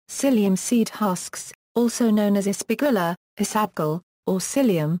Psyllium seed husks, also known as ispaghula, isabgol, or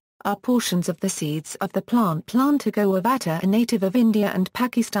psyllium, are portions of the seeds of the plant Plantago ovata, a native of India and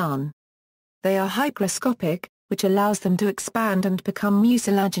Pakistan. They are hygroscopic, which allows them to expand and become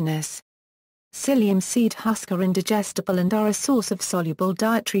mucilaginous. Psyllium seed husks are indigestible and are a source of soluble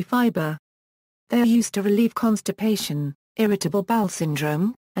dietary fiber. They are used to relieve constipation, irritable bowel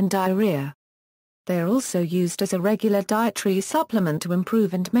syndrome, and diarrhea. They are also used as a regular dietary supplement to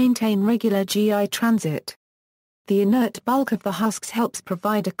improve and maintain regular GI transit. The inert bulk of the husks helps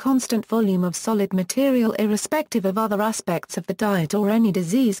provide a constant volume of solid material irrespective of other aspects of the diet or any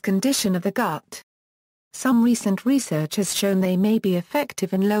disease condition of the gut. Some recent research has shown they may be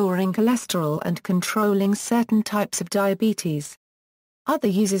effective in lowering cholesterol and controlling certain types of diabetes. Other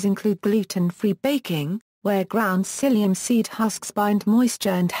uses include gluten-free baking, where ground psyllium seed husks bind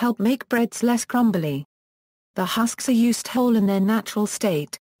moisture and help make breads less crumbly. The husks are used whole in their natural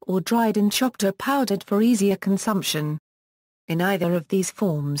state, or dried and chopped or powdered for easier consumption. In either of these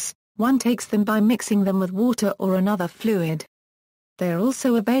forms, one takes them by mixing them with water or another fluid. They are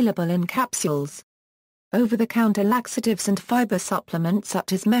also available in capsules. Over-the-counter laxatives and fiber supplements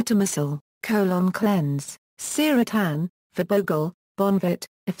such as Metamycil, Colon Cleanse, Serotan, Isabgol, Bonvit,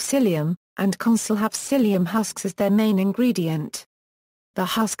 Psyllium, and Consul have psyllium husks as their main ingredient. The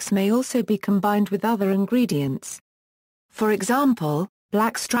husks may also be combined with other ingredients. For example,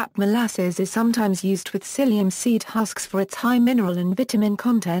 blackstrap molasses is sometimes used with psyllium seed husks for its high mineral and vitamin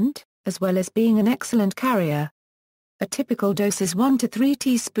content, as well as being an excellent carrier. A typical dose is 1 to 3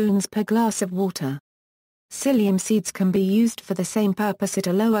 teaspoons per glass of water. Psyllium seeds can be used for the same purpose at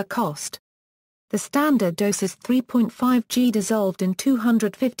a lower cost. The standard dose is 3.5 g dissolved in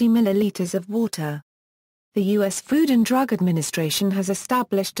 250 milliliters of water. The U.S. Food and Drug Administration has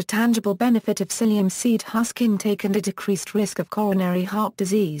established a tangible benefit of psyllium seed husk intake and a decreased risk of coronary heart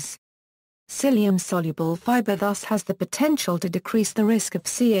disease. Psyllium-soluble fiber thus has the potential to decrease the risk of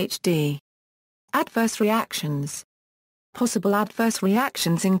CHD. Adverse reactions. Possible adverse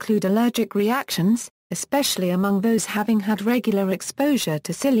reactions include allergic reactions, especially among those having had regular exposure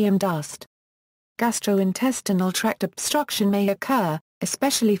to psyllium dust. Gastrointestinal tract obstruction may occur,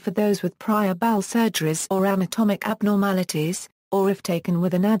 especially for those with prior bowel surgeries or anatomic abnormalities, or if taken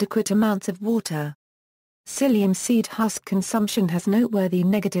with inadequate amounts of water. Psyllium seed husk consumption has noteworthy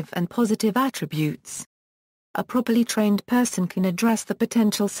negative and positive attributes. A properly trained person can address the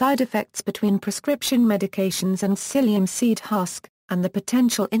potential side effects between prescription medications and psyllium seed husk, and the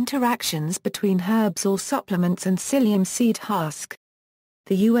potential interactions between herbs or supplements and psyllium seed husk.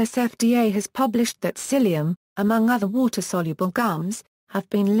 The US FDA has published that psyllium, among other water-soluble gums, have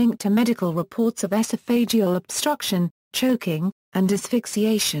been linked to medical reports of esophageal obstruction, choking, and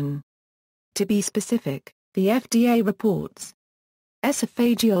asphyxiation. To be specific, the FDA reports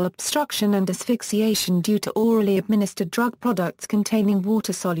esophageal obstruction and asphyxiation due to orally administered drug products containing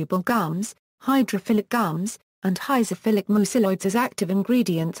water-soluble gums, hydrophilic gums, and hydrophilic muciloids as active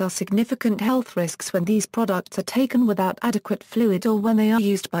ingredients are significant health risks when these products are taken without adequate fluid or when they are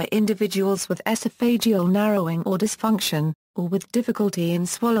used by individuals with esophageal narrowing or dysfunction, or with difficulty in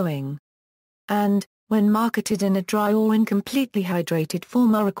swallowing. And, when marketed in a dry or incompletely hydrated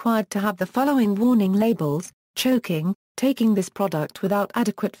form, are required to have the following warning labels: choking, taking this product without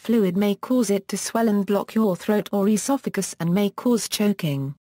adequate fluid may cause it to swell and block your throat or esophagus and may cause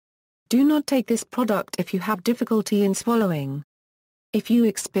choking. Do not take this product if you have difficulty in swallowing. If you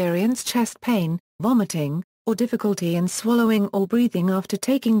experience chest pain, vomiting, or difficulty in swallowing or breathing after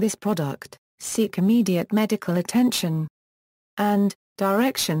taking this product, seek immediate medical attention. And,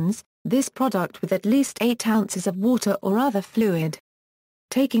 directions: this product with at least 8 ounces of water or other fluid.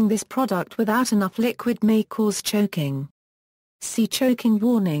 Taking this product without enough liquid may cause choking. See choking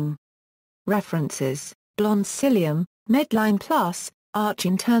warning. References: Blonde Psyllium, Medline Plus, Arch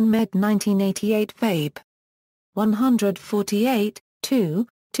Intern Med 1988 Fabe. 148,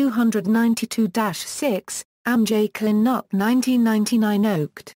 292-6, Amj Klinut 1999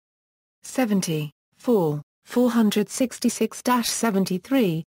 Oakt. 70,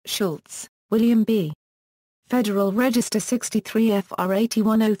 466-73, Schultz, William B. Federal Register 63 FR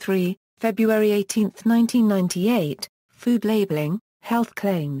 8103, February 18, 1998, Food Labeling, Health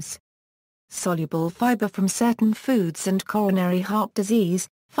Claims. Soluble fiber from certain foods and coronary heart disease,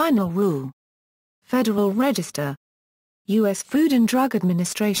 Final Rule. Federal Register. U.S. Food and Drug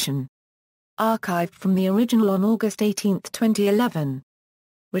Administration. Archived from the original on August 18, 2011.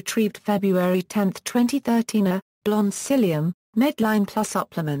 Retrieved February 10, 2013. Blonde Psyllium, Medline Plus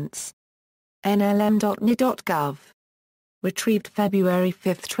Supplements. nlm.ni.gov. Retrieved February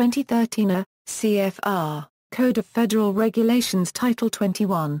 5, 2013. CFR. Code of Federal Regulations Title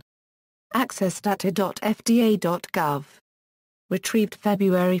 21. accessdata.fda.gov. Retrieved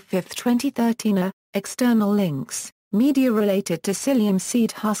February 5, 2013. External links, media related to psyllium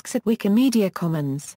seed husks at Wikimedia Commons.